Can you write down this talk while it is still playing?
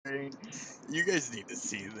You guys need to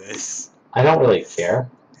see this. I don't really care.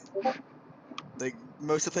 Like,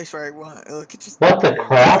 most of the place where I want. Look, it's just. What the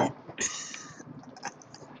crap?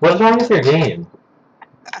 What's wrong with your game?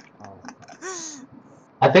 Oh,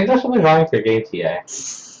 I think there's something wrong with your game, TA.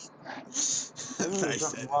 there's I something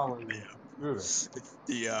said wrong with your computer. it's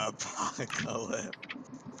the apocalypse.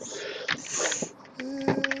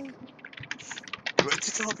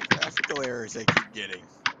 What's with all the graphical errors I keep getting?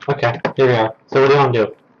 Okay, here we go. So what do you want to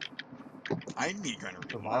do? I need to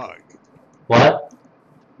Survival. relog. What?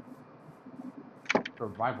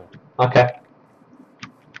 Survival. Okay.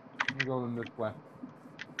 You go in this way.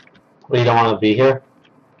 Well, you don't want to be here?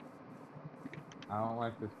 I don't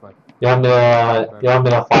like this place. You want me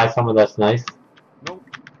to fly someone that's nice? Nope.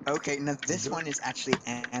 Okay, now this one is actually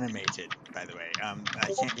animated, by the way. I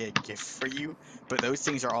can't get a GIF for you, but those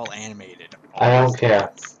things are all animated. All I don't those care.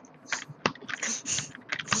 things.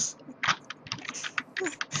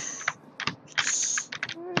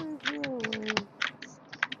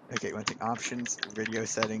 Okay, one thing. Options, video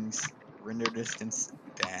settings, render distance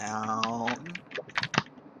down.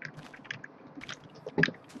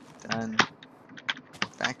 Done.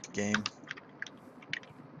 Back to game.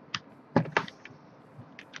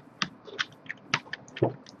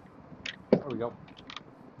 There we go.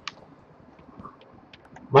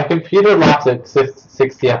 My computer locks at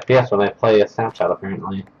 60 FPS when I play a Snapchat,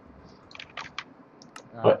 apparently.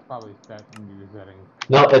 It's probably set into your settings.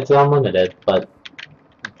 No, it's unlimited, but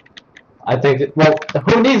I think, well,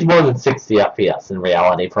 who needs more than 60 FPS in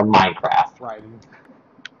reality for Minecraft? Right.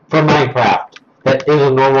 For Minecraft, that is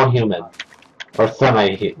a normal human. Or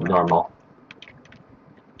semi-normal.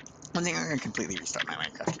 One thing, I'm gonna completely restart my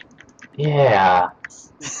Minecraft. Yeah.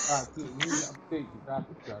 You need to update your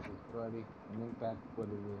graphics drivers, buddy. I think that's what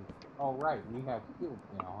it is. Oh, right. We have skills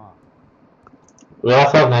now, We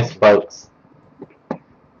also have nice boats.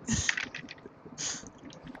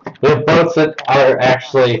 We have boats that are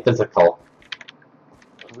actually physical.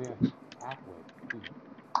 huh? We have pathways, too.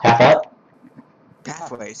 Half what?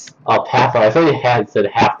 Pathways. Oh, pathway. I thought you had said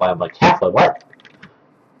halfway. I'm like, halfway, what?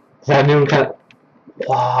 Is that new kind of...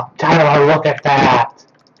 Wow, Tyler, look at that!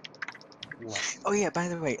 What? Oh yeah, by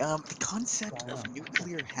the way, the concept of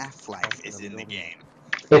nuclear half-life is in the game.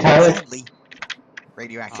 Hey, Tyler, Sadly,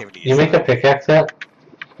 radioactivity you is make a not. pickaxe yet?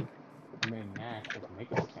 I mean, I can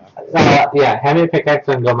make a path. Yeah, have me a pickaxe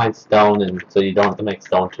and go mine stone, and so you don't have to make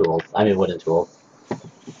stone tools. I mean wooden tools.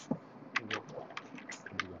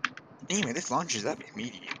 Anyway, this launches up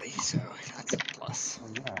immediately, so that's a plus. Oh,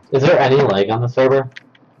 yeah. Is there any lag on the server?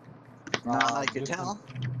 Not that I could Just tell.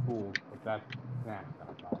 Cool, but that's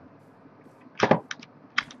snapshot.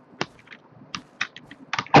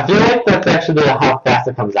 I feel like that's actually how fast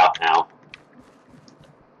it comes out now.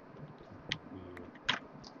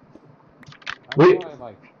 That's why I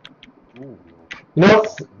like Google. You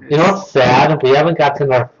know what's sad? We haven't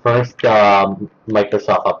gotten our first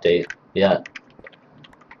Microsoft update yet.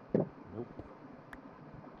 Nope.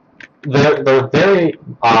 They're very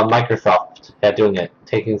Microsoft at doing it,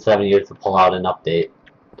 taking 7 years to pull out an update.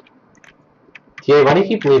 TA, why do you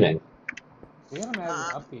keep leaving? We haven't had an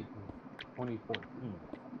update since 2014.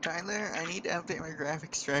 Tyler, I need to update my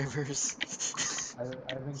graphics drivers. I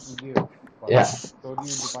think you do. But Yeah. go to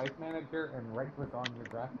your device manager and right click on your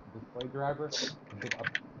display driver and hit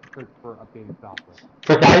search for updated software.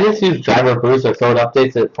 For I just use Driver Booster so it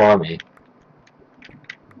updates it for me. You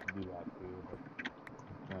can do that too,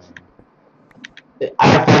 but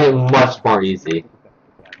I find it much more easy.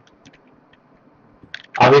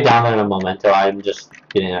 I'll be down there in a moment, so I'm just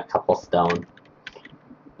getting a couple stone.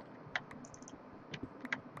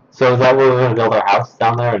 So is that where we're going to build our house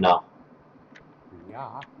down there, or no?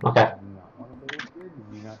 Yeah. Okay. Do you not want to build here?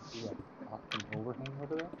 Did you not see that awesome overhang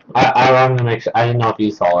over there? I wanted to make sure, I didn't know if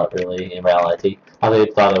you saw it really, in reality. I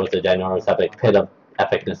thought it was a ginormous epic pit of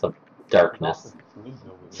epicness of darkness.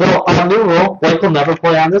 So, new rule, Blake will never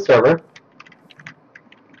play on the server.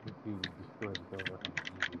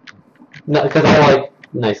 No, because I like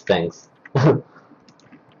nice things. This is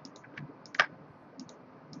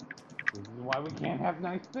why we can't have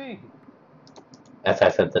nice things. As I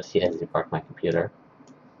said, that he has to park my computer.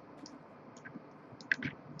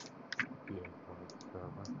 It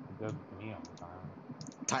does it to me all the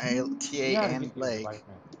time. TA and Blake.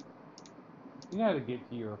 You know how to get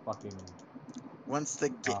to your fucking... Once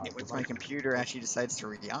my computer actually decides to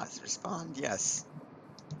respond, yes.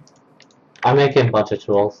 I'm making a bunch of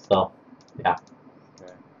tools, so, yeah.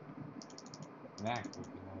 Okay. An axe would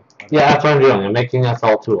be nice. Yeah, that's what I'm doing. I'm making us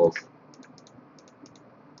all tools.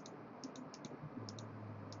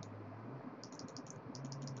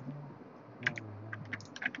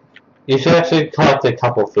 You should actually collect a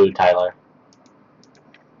couple food, Tyler.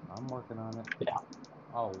 I'm working on it. Yeah.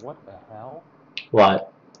 Oh, what the hell?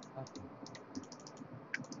 What?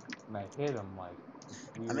 And I hit him like.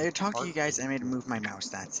 I made to talk to you guys. I made to move my mouse.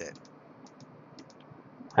 That's it.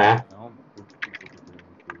 Huh? No,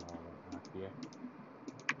 yeah.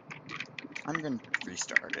 I'm gonna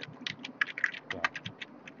restart it. Yeah.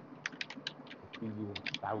 I'll see you in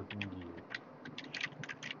 1,000 years.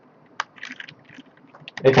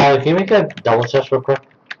 Hey, Tyler, can you make a double chest real quick?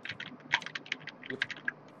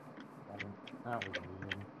 That was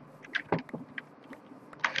amazing.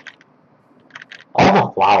 All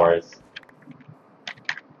the flowers.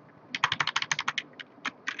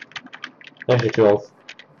 There's your tools.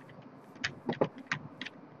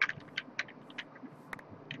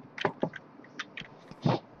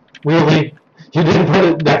 Really? You didn't put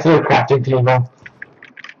it next to the crafting table?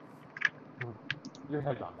 Your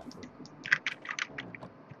head's on that.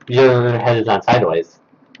 Your head is on sideways.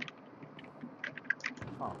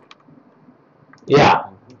 Oh. Yeah.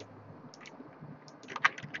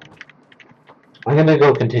 I'm gonna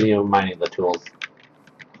go continue mining the tools.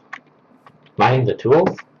 Mining the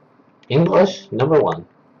tools? English? Number 1.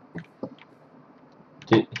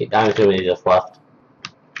 I'm assuming he just left.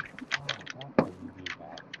 Oh, that's how you do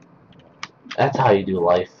that. That's how you do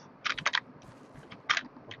life.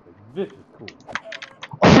 Okay, this is cool.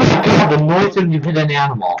 Oh my god, the noise when you hit an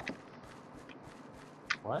animal.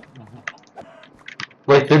 What?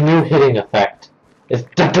 Like the new hitting effect. It's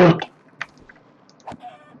different.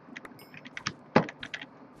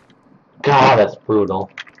 God, that's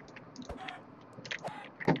brutal.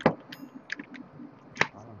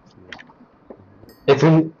 It's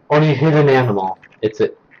when you hit an animal. It's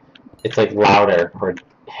like louder or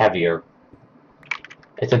heavier.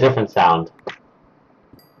 It's a different sound.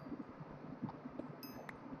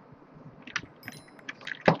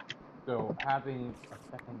 So having a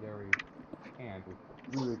secondary hand is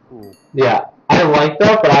really cool. Yeah, I like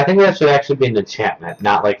that, but I think that should actually be an enchantment,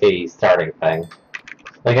 not like a starting thing.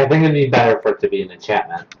 Like, I think it'd be better for it to be an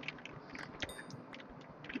enchantment.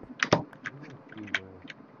 Oh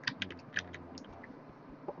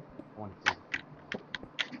my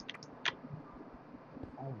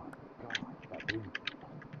god, that is.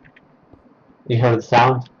 You heard the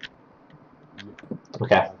sound? Yeah.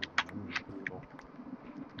 Okay.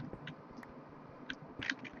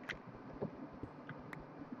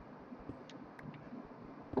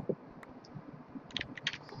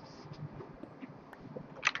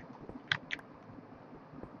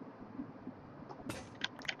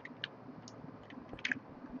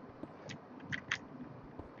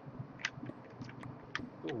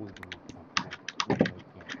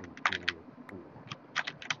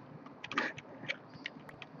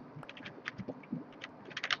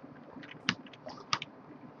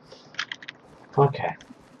 Okay.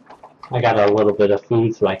 I got a little bit of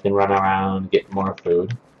food so I can run around and get more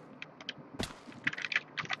food.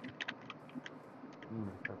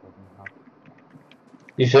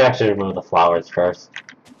 You should actually remove the flowers first.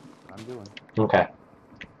 I'm doing. Okay.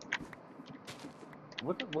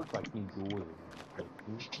 What's it look like he's doing? Like,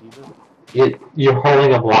 can you see this? You're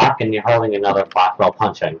holding a block and you're holding another block while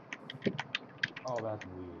punching. Oh, that's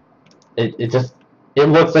weird. It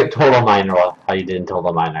looks like Total Miner, how you did in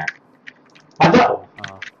Total Miner. I thought,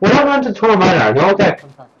 when I went to Total Miner, I know that.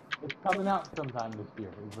 It's coming out sometime this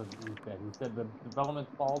year, is what he said. He said the development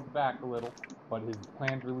falls back a little, but his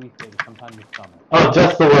planned release date is sometime this summer. Oh,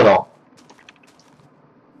 just a little.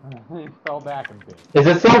 He fell back a bit. Is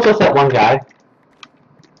it still just that one guy?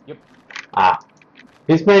 Yep. Ah.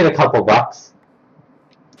 He's made a couple bucks.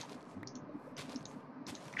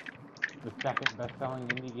 The second best-selling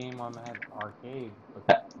indie game on that arcade.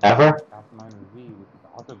 Ever? Pathfinder Z, which is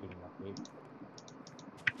also getting updated.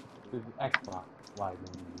 This is Xbox Live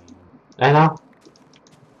indie game. I know.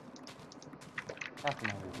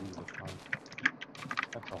 Pathfinder Z was fun.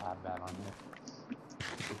 I still have that on here.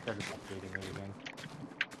 They started updating it again.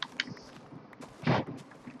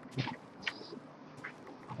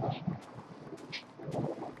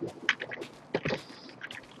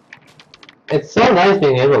 It's so nice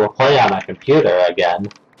being able to play on a computer again.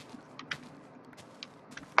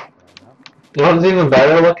 You know what's even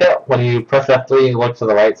better to look at? When you press F3 and look to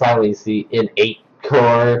the right side when you see an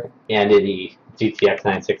 8-core and in the GTX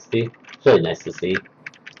 960. It's really nice to see.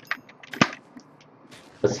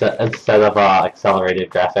 Instead of accelerated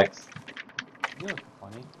graphics. You know what's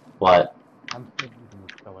funny? What? I'm still using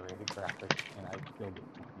accelerated graphics and I still get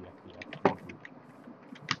 60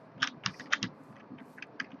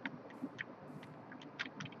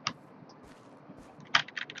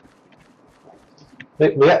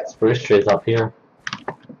 FPS. We got spruce trees up here.